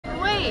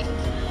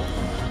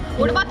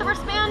What about the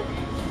wristband?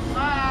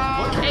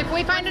 If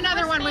we find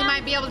another one, we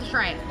might be able to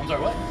try it. I'm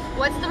sorry, what?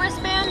 What's the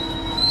wristband?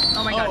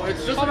 Oh my god. Oh,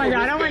 it's just oh like my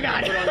god, a oh my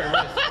wristband god. you put on your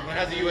wrist. It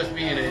has a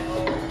USB in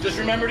it. Just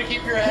remember to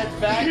keep your heads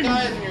back,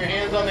 guys, and your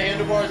hands on the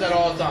handlebars at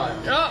all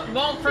times. Oh,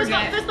 won't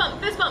forget. Fist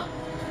bump, fist bump,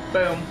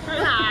 Boom.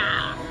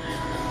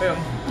 Boom.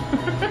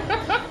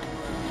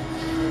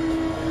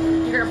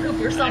 You're gonna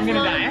poop yourself. I'm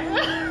gonna die.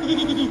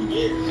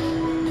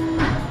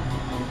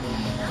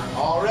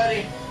 All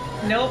ready?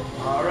 Nope.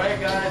 All right,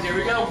 guys, here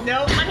we go.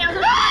 Nope. My hands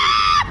are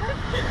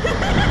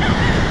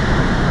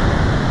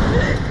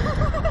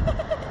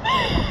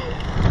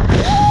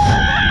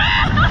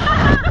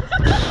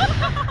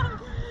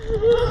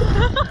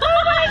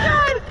oh my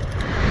god!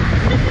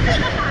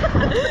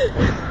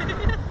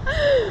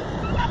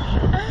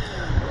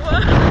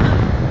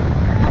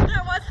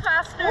 That was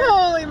faster.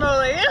 Holy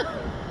moly.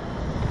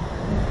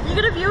 You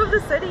get a view of the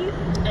city?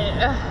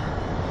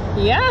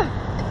 Yeah.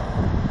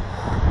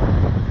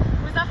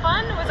 Was that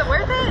fun? Was it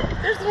worth it?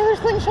 There's another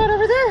slingshot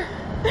over there.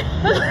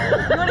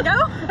 You wanna go?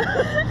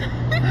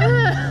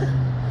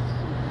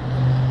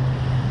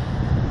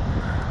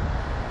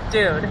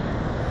 Dude.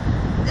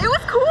 It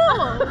was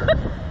cool!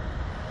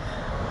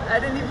 I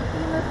didn't even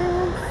pee my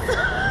pants.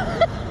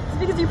 It's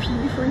because you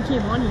peed before you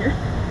came on here.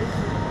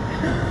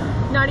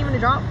 Not even a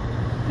drop?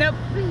 Nope.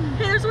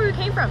 Hey, there's where we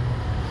came from.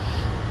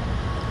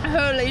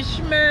 Holy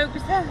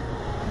smokes.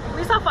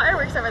 We saw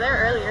fireworks over there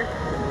earlier.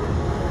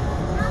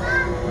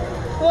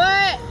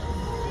 What?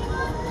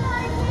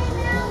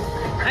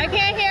 I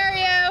can't hear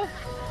you.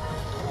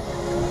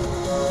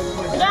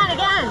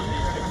 Again.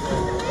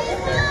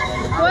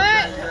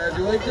 What?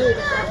 You like it?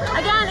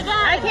 Again.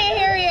 I can't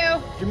hear you.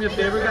 Do me a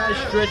favor, guys.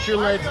 Stretch your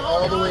legs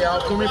all the way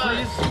out for me,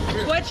 please.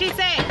 What'd she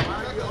say?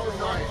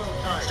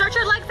 Stretch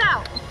your legs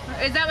out.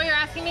 Is that what you're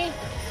asking me?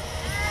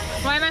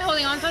 Why am I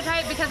holding on so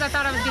tight? Because I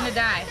thought I was gonna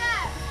die.